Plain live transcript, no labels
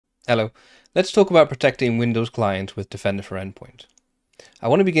Hello. Let's talk about protecting Windows clients with Defender for Endpoint. I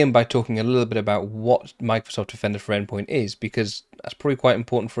want to begin by talking a little bit about what Microsoft Defender for Endpoint is, because that's probably quite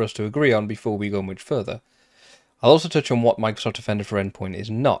important for us to agree on before we go much further. I'll also touch on what Microsoft Defender for Endpoint is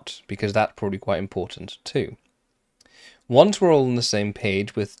not, because that's probably quite important too. Once we're all on the same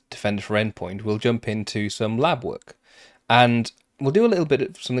page with Defender for Endpoint, we'll jump into some lab work, and we'll do a little bit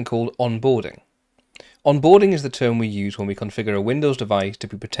of something called onboarding. Onboarding is the term we use when we configure a Windows device to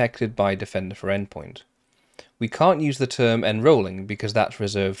be protected by Defender for Endpoint. We can't use the term enrolling because that's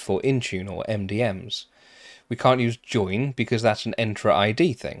reserved for Intune or MDMs. We can't use join because that's an Entra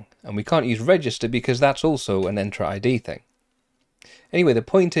ID thing. And we can't use register because that's also an Entra ID thing. Anyway, the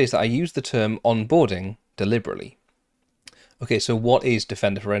point is that I use the term onboarding deliberately. Okay, so what is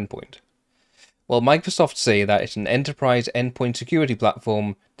Defender for Endpoint? Well, Microsoft say that it's an enterprise endpoint security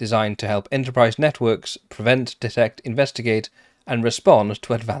platform designed to help enterprise networks prevent, detect, investigate, and respond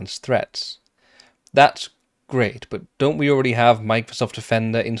to advanced threats. That's great, but don't we already have Microsoft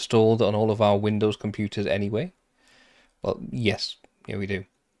Defender installed on all of our Windows computers anyway? Well, yes, yeah, we do.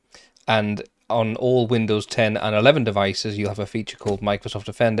 And on all Windows 10 and 11 devices, you'll have a feature called Microsoft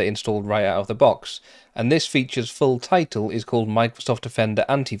Defender installed right out of the box. And this feature's full title is called Microsoft Defender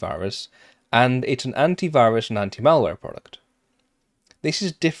Antivirus, and it's an antivirus and anti-malware product. This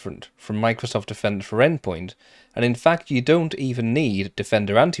is different from Microsoft Defender for Endpoint, and in fact you don't even need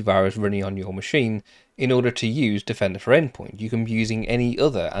Defender Antivirus running on your machine in order to use Defender for Endpoint. You can be using any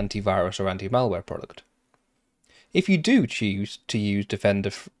other antivirus or anti-malware product. If you do choose to use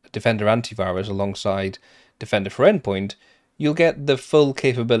Defender Antivirus alongside Defender for Endpoint, you'll get the full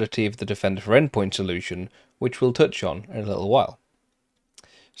capability of the Defender for Endpoint solution, which we'll touch on in a little while.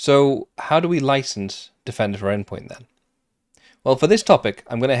 So how do we license Defender for Endpoint then? Well, for this topic,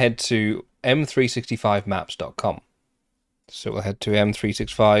 I'm going to head to m365maps.com. So we'll head to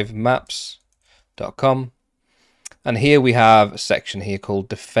m365maps.com. And here we have a section here called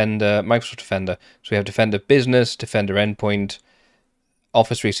Defender, Microsoft Defender. So we have Defender Business, Defender Endpoint,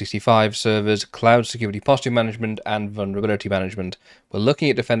 Office 365 servers, Cloud Security Posture Management, and Vulnerability Management. We're looking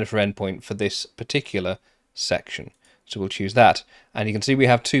at Defender for Endpoint for this particular section. So we'll choose that. And you can see we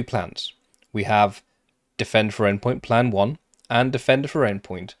have two plans. We have Defender for Endpoint Plan 1 and Defender for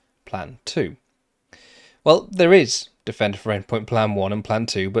Endpoint Plan 2. Well, there is Defender for Endpoint Plan 1 and Plan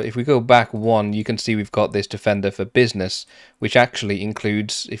 2, but if we go back one, you can see we've got this Defender for Business, which actually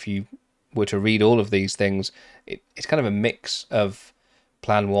includes, if you were to read all of these things, it's kind of a mix of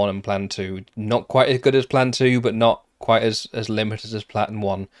Plan 1 and Plan 2. Not quite as good as Plan 2, but not quite as limited as Plan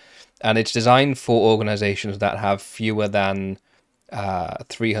 1. And it's designed for organizations that have fewer than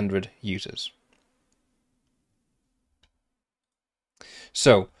 300 users.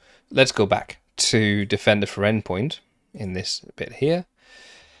 So let's go back to Defender for Endpoint in this bit here,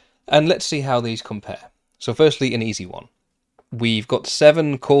 and let's see how these compare. So firstly, an easy one. We've got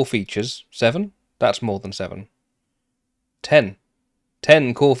 7 core features. 7? That's more than 7. 10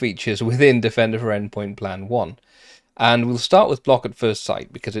 core features within Defender for Endpoint Plan 1. And we'll start with block at first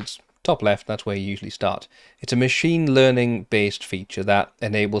sight because it's top left, that's where you usually start. It's a machine learning based feature that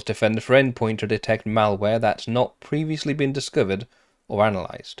enables Defender for Endpoint to detect malware that's not previously been discovered or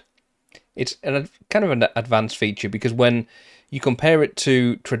analyzed. It's kind of an advanced feature because when you compare it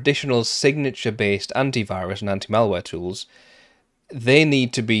to traditional signature-based antivirus and anti-malware tools, they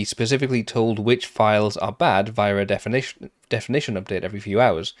need to be specifically told which files are bad via a definition update every few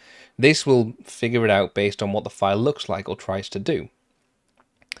hours. This will figure it out based on what the file looks like or tries to do.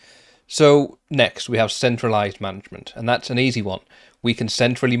 So next we have centralized management, and that's an easy one. We can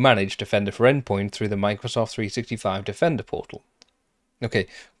centrally manage Defender for Endpoint through the Microsoft 365 Defender portal. Okay,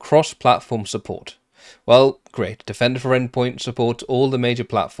 cross-platform support. Well, great. Defender for Endpoint supports all the major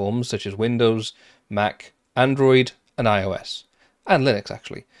platforms such as Windows, Mac, Android, and iOS. And Linux,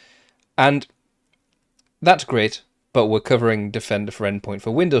 actually. And that's great, but we're covering Defender for Endpoint for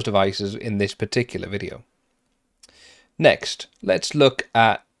Windows devices in this particular video. Next, let's look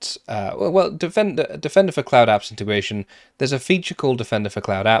at Defender for Cloud Apps integration. There's a feature called Defender for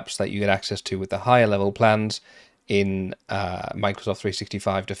Cloud Apps that you get access to with the higher level plans in Microsoft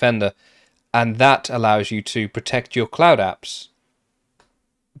 365 Defender, and that allows you to protect your cloud apps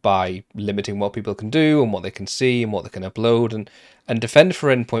by limiting what people can do and what they can see and what they can upload, and Defender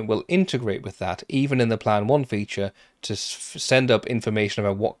for Endpoint will integrate with that even in the Plan 1 feature to send up information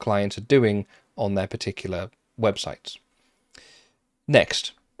about what clients are doing on their particular websites.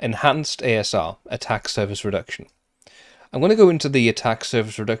 Next, enhanced ASR, attack surface reduction. I'm going to go into the attack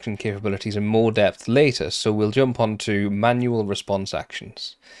surface reduction capabilities in more depth later, so we'll jump on to manual response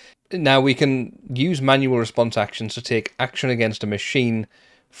actions. Now we can use manual response actions to take action against a machine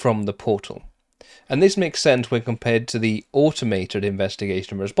from the portal. And this makes sense when compared to the automated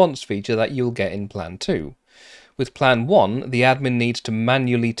investigation and response feature that you'll get in Plan 2. With Plan 1, the admin needs to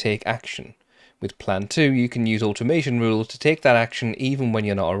manually take action. With Plan 2, you can use automation rules to take that action even when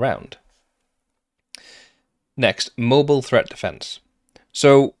you're not around. Next, mobile threat defense.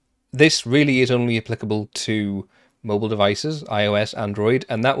 So this really is only applicable to mobile devices, iOS, Android,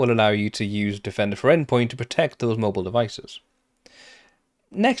 and that will allow you to use Defender for Endpoint to protect those mobile devices.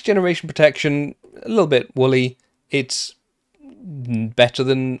 Next generation protection, a little bit woolly. It's better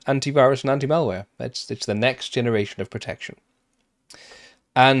than antivirus and anti-malware. It's the next generation of protection.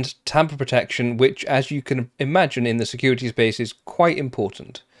 And tamper protection, which, as you can imagine in the security space, is quite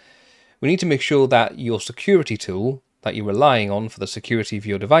important. We need to make sure that your security tool that you're relying on for the security of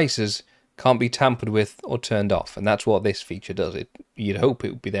your devices can't be tampered with or turned off, and that's what this feature does. You'd hope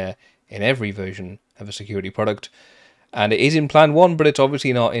it would be there in every version of a security product, and it is in Plan 1, but it's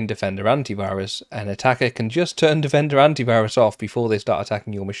obviously not in Defender Antivirus. An attacker can just turn Defender Antivirus off before they start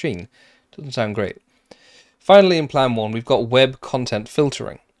attacking your machine. Doesn't sound great. Finally, in Plan 1, we've got web content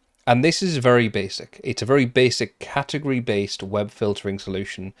filtering, and this is very basic. It's a very basic category-based web filtering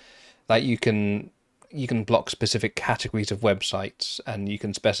solution that you can block specific categories of websites, and you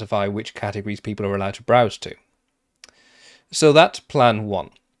can specify which categories people are allowed to browse to. So that's Plan 1.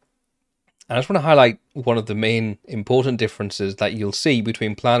 And I just want to highlight one of the main important differences that you'll see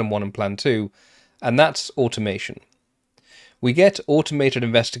between Plan 1 and Plan 2, and that's automation. We get automated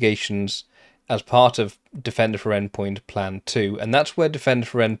investigations as part of Defender for Endpoint Plan 2, and that's where Defender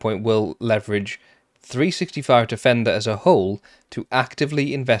for Endpoint will leverage 365 Defender as a whole to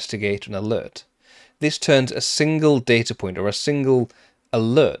actively investigate an alert. This turns a single data point or a single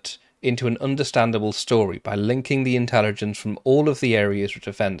alert into an understandable story by linking the intelligence from all of the areas of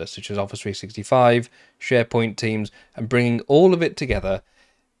Defender, such as Office 365, SharePoint, Teams, and bringing all of it together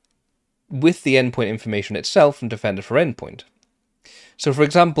with the endpoint information itself from Defender for Endpoint. So, for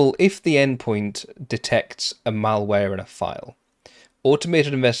example, if the endpoint detects a malware in a file,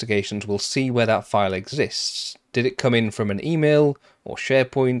 automated investigations will see where that file exists. Did it come in from an email or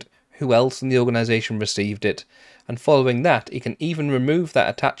SharePoint? Who else in the organization received it? And following that, it can even remove that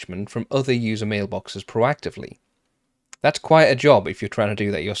attachment from other user mailboxes proactively. That's quite a job if you're trying to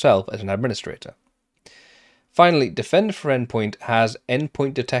do that yourself as an administrator. Finally, Defender for Endpoint has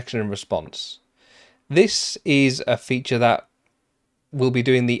endpoint detection and response. This is a feature that will be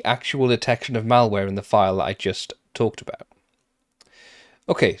doing the actual detection of malware in the file that I just talked about.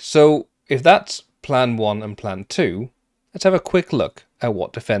 Okay, so if that's Plan 1 and Plan 2, let's have a quick look at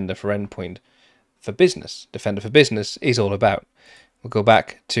what Defender for Endpoint for Business, Defender for Business, is all about. We'll go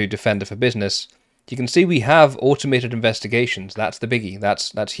back to Defender for Business. You can see we have automated investigations. That's the biggie.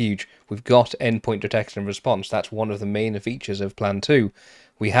 That's huge. We've got endpoint detection and response. That's one of the main features of Plan 2.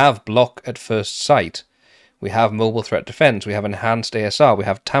 We have block at first sight. We have mobile threat defense. We have enhanced ASR. We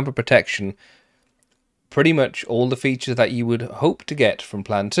have tamper protection. Pretty much all the features that you would hope to get from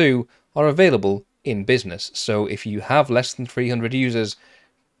Plan 2 are available in Business. So if you have less than 300 users,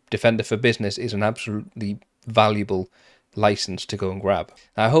 Defender for Business is an absolutely valuable license to go and grab.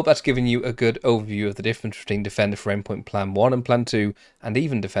 Now, I hope that's given you a good overview of the difference between Defender for Endpoint Plan 1 and Plan 2, and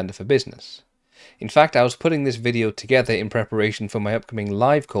even Defender for Business. In fact, I was putting this video together in preparation for my upcoming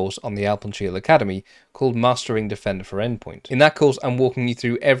live course on the Alpenshield Academy called Mastering Defender for Endpoint. In that course, I'm walking you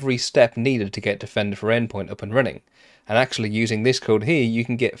through every step needed to get Defender for Endpoint up and running. And actually, using this code here, you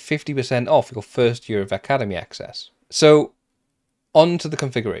can get 50% off your first year of Academy access. So, on to the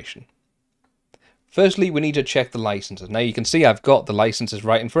configuration. Firstly, we need to check the licenses. Now you can see I've got the licenses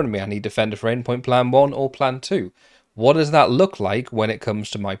right in front of me. I need Defender for Endpoint Plan 1 or Plan 2. What does that look like when it comes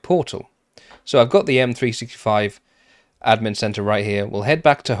to my portal? So I've got the M365 Admin Center right here. We'll head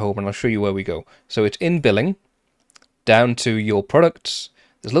back to home and I'll show you where we go. So it's in billing, down to your products.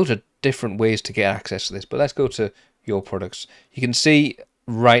 There's loads of different ways to get access to this, but let's go to your products. You can see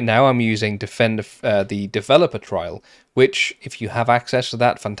right now I'm using Defender, the developer trial, which if you have access to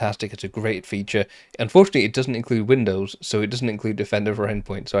that, fantastic. It's a great feature. Unfortunately, it doesn't include Windows, so it doesn't include Defender for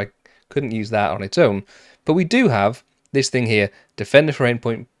Endpoint, so I couldn't use that on its own. But we do have this thing here, Defender for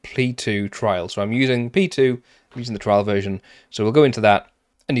Endpoint P2 trial. So I'm using P2, I'm using the trial version. So we'll go into that,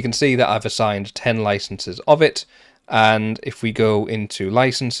 and you can see that I've assigned 10 licenses of it. And if we go into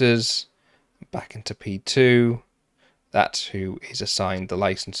licenses, back into P2, that's who is assigned the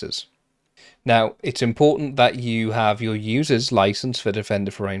licenses. Now, it's important that you have your users license for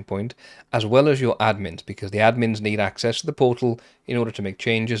Defender for Endpoint, as well as your admins, because the admins need access to the portal in order to make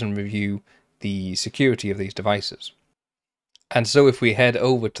changes and review the security of these devices. And so if we head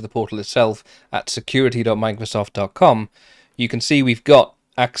over to the portal itself at security.microsoft.com, you can see we've got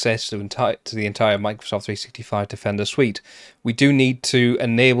access to the entire Microsoft 365 Defender suite, we do need to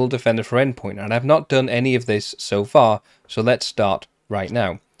enable Defender for Endpoint, and I've not done any of this so far, so let's start right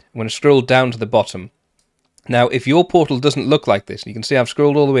now. I'm going to scroll down to the bottom. Now, if your portal doesn't look like this, you can see I've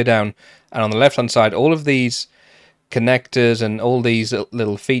scrolled all the way down, and on the left-hand side, all of these connectors and all these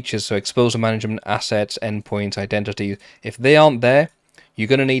little features, so exposure management, assets, endpoints, identity, if they aren't there, you're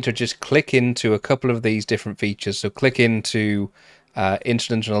going to need to just click into a couple of these different features. So click into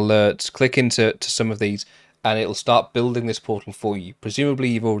incidents and alerts, click into some of these, and it'll start building this portal for you. Presumably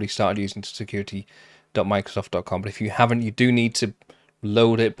you've already started using security.microsoft.com, but if you haven't, you do need to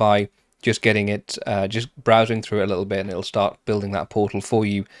load it by just getting it, just browsing through it a little bit, and it'll start building that portal for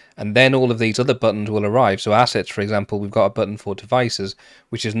you. And then all of these other buttons will arrive. So assets, for example, we've got a button for devices,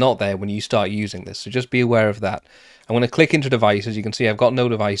 which is not there when you start using this. So just be aware of that. I'm going to click into devices. You can see I've got no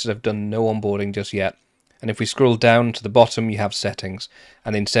devices. I've done no onboarding just yet. And if we scroll down to the bottom, you have settings.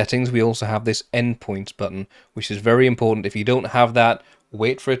 And in settings, we also have this endpoints button, which is very important. If you don't have that,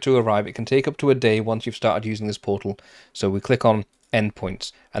 wait for it to arrive. It can take up to a day once you've started using this portal. So we click on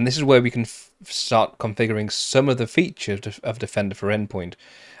endpoints, and this is where we can start configuring some of the features of Defender for Endpoint.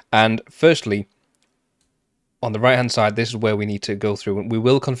 And firstly, on the right hand side, this is where we need to go through, and we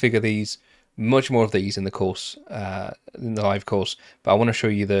will configure these, much more of these in the course, in the live course, but I want to show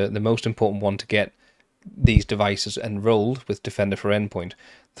you the most important one to get these devices enrolled with Defender for Endpoint.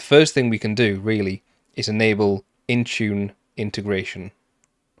 The first thing we can do really is enable Intune integration.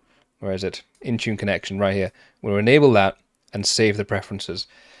 Where is it? Intune connection right here. We'll enable that and save the preferences.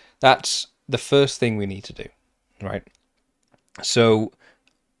 That's the first thing we need to do, right? So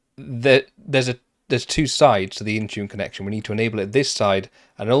there's two sides to the Intune connection. We need to enable it this side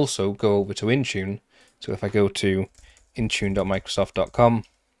and also go over to Intune. So if I go to intune.microsoft.com,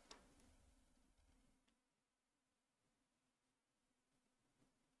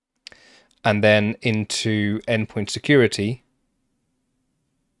 and then into endpoint security,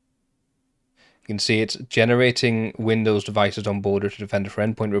 you can see it's generating Windows devices onboarded to Defender for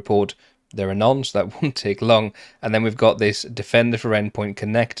Endpoint report. There are none, so that won't take long. And then we've got this Defender for Endpoint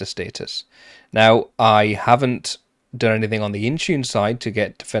connector status. Now, I haven't done anything on the Intune side to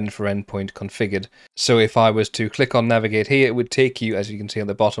get Defender for Endpoint configured. So if I was to click on navigate here, it would take you, as you can see on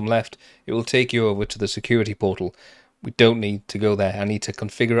the bottom left, it will take you over to the security portal. We don't need to go there. I need to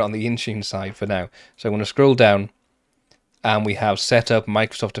configure it on the Intune side for now. So I'm going to scroll down, and we have set up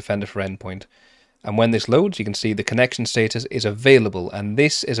Microsoft Defender for Endpoint. And when this loads, you can see the connection status is available. And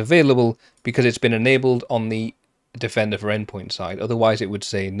this is available because it's been enabled on the Defender for Endpoint side. Otherwise, it would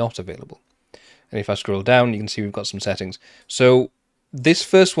say not available. And if I scroll down, you can see we've got some settings. So this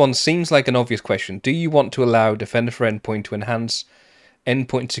first one seems like an obvious question. Do you want to allow Defender for Endpoint to enhance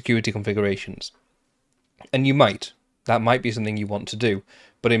endpoint security configurations? And you might. That might be something you want to do.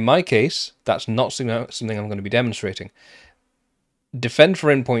 But in my case, that's not something I'm going to be demonstrating. Defender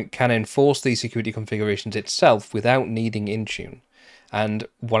for Endpoint can enforce these security configurations itself without needing Intune. And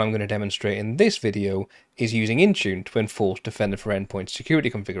what I'm going to demonstrate in this video is using Intune to enforce Defender for Endpoint security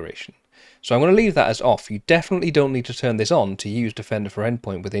configuration. So I'm going to leave that as off. You definitely don't need to turn this on to use Defender for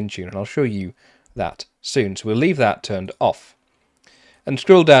Endpoint with Intune, and I'll show you that soon. So we'll leave that turned off. And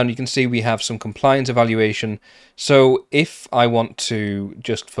scroll down, you can see we have some compliance evaluation. So if I want to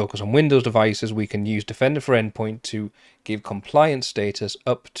just focus on Windows devices, we can use Defender for Endpoint to give compliance status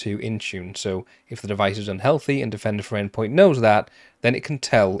up to Intune. So if the device is unhealthy and Defender for Endpoint knows that, then it can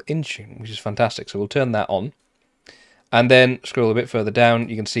tell Intune, which is fantastic. So we'll turn that on. And then scroll a bit further down,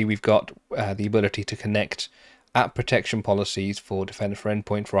 you can see we've got the ability to connect app protection policies for Defender for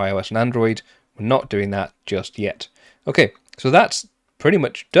Endpoint for iOS and Android. We're not doing that just yet. Okay, so that's pretty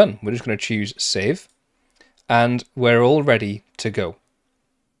much done. We're just going to choose save, and we're all ready to go.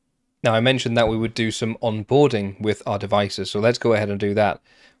 Now, I mentioned that we would do some onboarding with our devices, so let's go ahead and do that.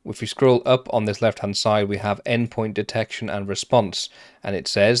 If we scroll up on this left-hand side, we have endpoint detection and response, and it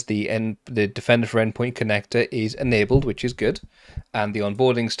says the Defender for Endpoint connector is enabled, which is good. And the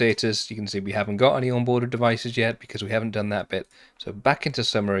onboarding status, you can see we haven't got any onboarded devices yet because we haven't done that bit. So back into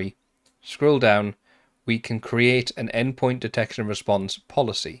summary, scroll down, we can create an endpoint detection and response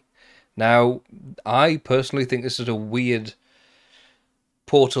policy. Now, I personally think this is a weird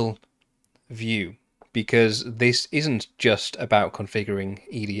portal view, because this isn't just about configuring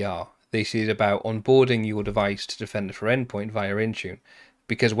EDR. This is about onboarding your device to Defender for Endpoint via Intune.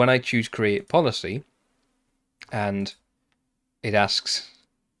 Because when I choose create policy, and it asks,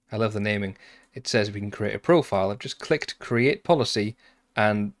 I love the naming, it says we can create a profile. I've just clicked create policy,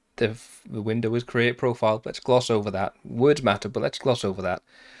 and the window is create profile. Let's gloss over that. Words matter, but let's gloss over that.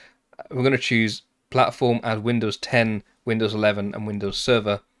 We're going to choose platform as Windows 10 Windows 11 and Windows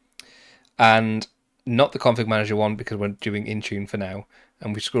Server, and not the config manager one because we're doing Intune for now.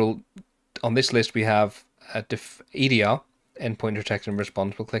 And we scroll on this list, we have EDR, Endpoint Detection and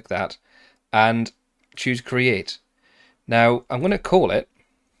Response. We'll click that and choose Create. Now I'm going to call it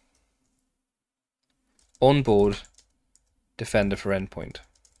Onboard Defender for Endpoint.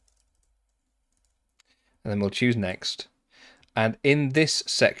 And then we'll choose Next. And in this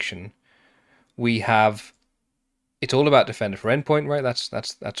section, we have, it's all about Defender for Endpoint, right?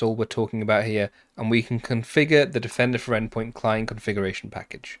 That's all we're talking about here. And we can configure the Defender for Endpoint client configuration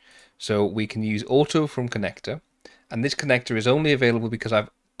package. So we can use auto from connector. And this connector is only available because I've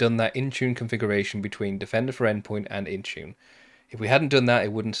done that Intune configuration between Defender for Endpoint and Intune. If we hadn't done that,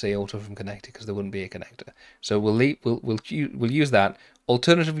 it wouldn't say auto from connector because there wouldn't be a connector. So we'll use that.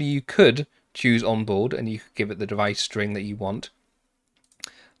 Alternatively, you could choose onboard and you could give it the device string that you want.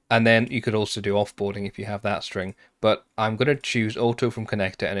 And then you could also do offboarding if you have that string. But I'm going to choose auto from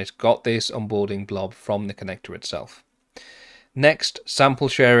connector, and it's got this onboarding blob from the connector itself. Next, sample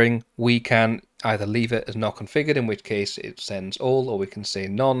sharing, we can either leave it as not configured, in which case it sends all, or we can say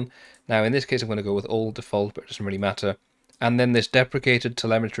none. Now in this case I'm going to go with all default, but it doesn't really matter. And then this deprecated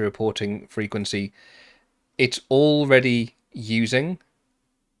telemetry reporting frequency, it's already using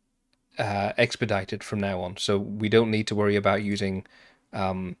expedited from now on, so we don't need to worry about using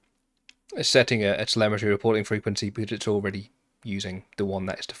setting a telemetry reporting frequency because it's already using the one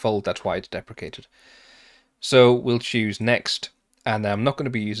that is default. That's why it's deprecated. So we'll choose Next, and I'm not going to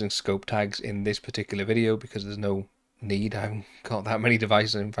be using scope tags in this particular video because there's no need. I haven't got that many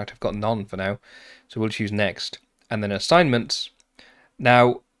devices. In fact, I've got none for now. So we'll choose Next. And then assignments.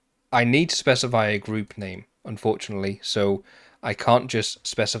 Now, I need to specify a group name, unfortunately, so I can't just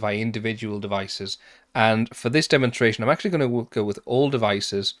specify individual devices. And for this demonstration, I'm actually going to go with all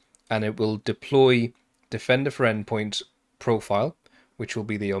devices, and it will deploy Defender for Endpoint profile, which will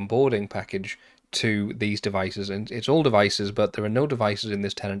be the onboarding package, to these devices. And it's all devices, but there are no devices in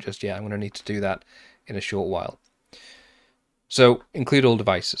this tenant just yet. I'm going to need to do that in a short while. So include all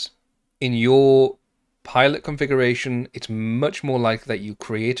devices. In your pilot configuration, it's much more likely that you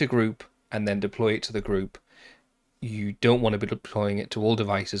create a group and then deploy it to the group. You don't want to be deploying it to all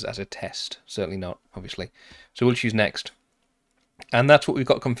devices as a test. Certainly not, obviously. So we'll choose Next. And that's what we've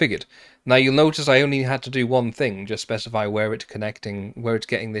got configured. Now you'll notice I only had to do one thing, just specify where it's connecting, where it's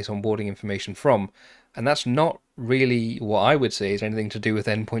getting this onboarding information from. And that's not really what I would say is anything to do with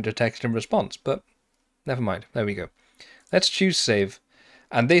endpoint detection and response, but never mind. There we go. Let's choose Save.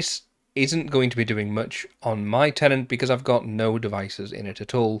 And this isn't going to be doing much on my tenant because I've got no devices in it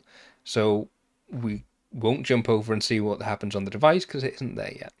at all. So we won't jump over and see what happens on the device because it isn't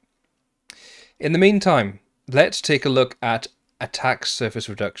there yet. In the meantime, let's take a look at attack surface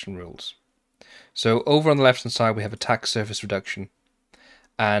reduction rules. So over on the left hand side we have attack surface reduction,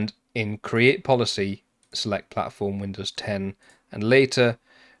 and in create policy select platform Windows 10, and later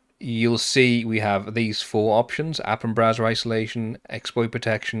you'll see we have these four options: app and browser isolation, exploit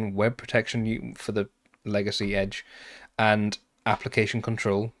protection, web protection for the legacy edge, and application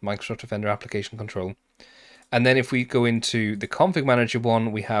control, Microsoft Defender application control. And then if we go into the config manager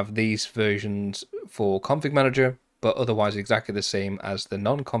one, we have these versions for config manager, but otherwise exactly the same as the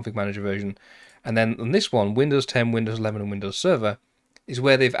non-config manager version. And then on this one, Windows 10, Windows 11, and Windows Server is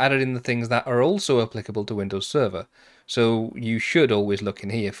where they've added in the things that are also applicable to Windows Server. So you should always look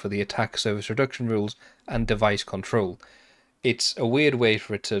in here for the attack surface reduction rules and device control. It's a weird way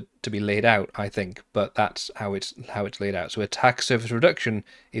for it to be laid out, I think, but that's how it's laid out. So attack surface reduction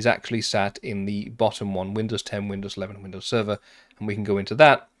is actually sat in the bottom one, Windows 10, Windows 11, and Windows Server, and we can go into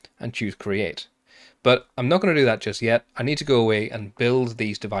that and choose Create. But I'm not going to do that just yet. I need to go away and build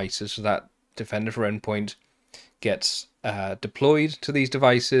these devices so that Defender for Endpoint gets deployed to these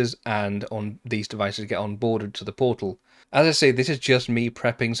devices, and on these devices get onboarded to the portal. As I say, this is just me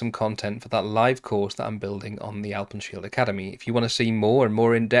prepping some content for that live course that I'm building on the Alpenshield Academy. If you want to see more and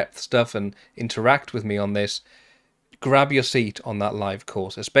more in-depth stuff and interact with me on this, grab your seat on that live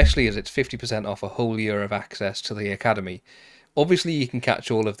course, especially as it's 50% off a whole year of access to the Academy. Obviously, you can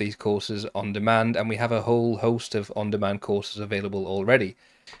catch all of these courses on demand, and we have a whole host of on-demand courses available already.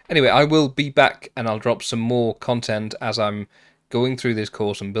 Anyway, I will be back and I'll drop some more content as I'm going through this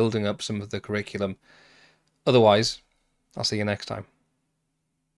course and building up some of the curriculum. Otherwise, I'll see you next time.